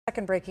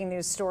Second breaking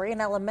news story.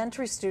 An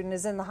elementary student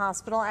is in the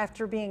hospital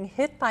after being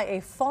hit by a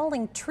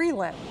falling tree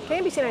limb.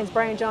 KNBC 9's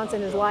Brian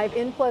Johnson is live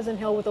in Pleasant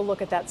Hill with a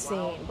look at that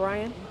scene.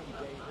 Brian?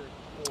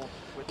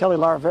 Kelly,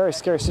 Lara, very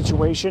scary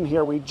situation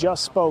here. We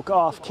just spoke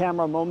off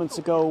camera moments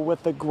ago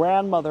with the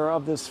grandmother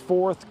of this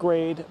fourth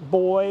grade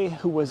boy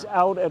who was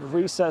out at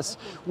recess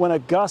when a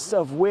gust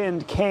of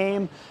wind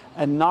came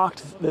and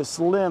knocked this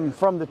limb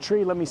from the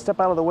tree. Let me step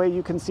out of the way.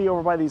 You can see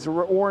over by these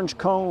orange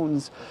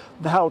cones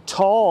how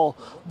tall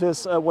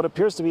this what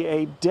appears to be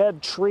a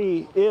dead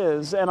tree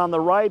is. And on the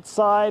right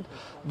side,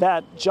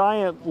 that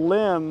giant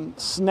limb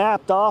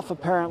snapped off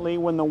apparently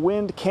when the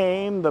wind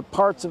came. The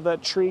parts of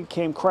that tree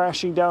came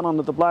crashing down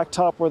onto the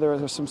blacktop where there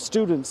are some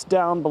students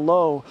down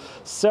below.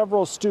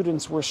 Several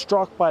students were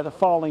struck by the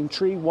falling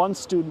tree. One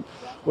student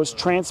was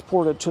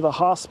transported to the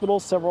hospital.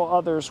 Several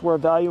others were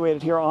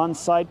evaluated here on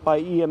site by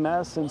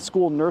EMS and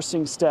school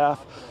nursing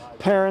staff.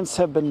 Parents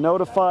have been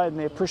notified and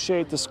they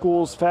appreciate the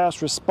school's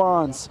fast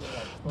response.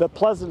 The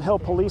Pleasant Hill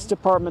Police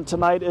Department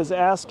tonight is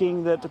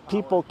asking that the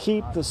people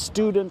keep the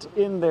student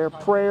in their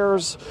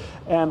prayers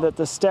and that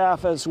the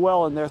staff as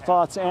well in their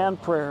thoughts and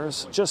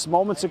prayers. Just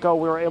moments ago,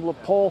 we were able to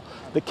pull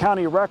the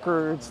county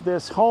records.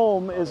 This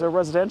home is a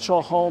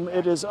residential home.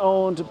 It is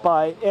owned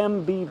by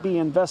MBB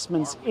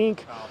Investments, Inc.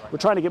 We're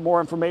trying to get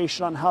more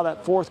information on how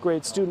that fourth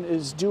grade student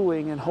is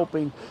doing and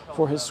hoping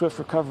for his swift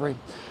recovery.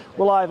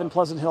 We're live in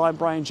Pleasant Hill. I'm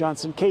Brian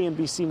Johnson,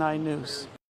 KNBC 9 News.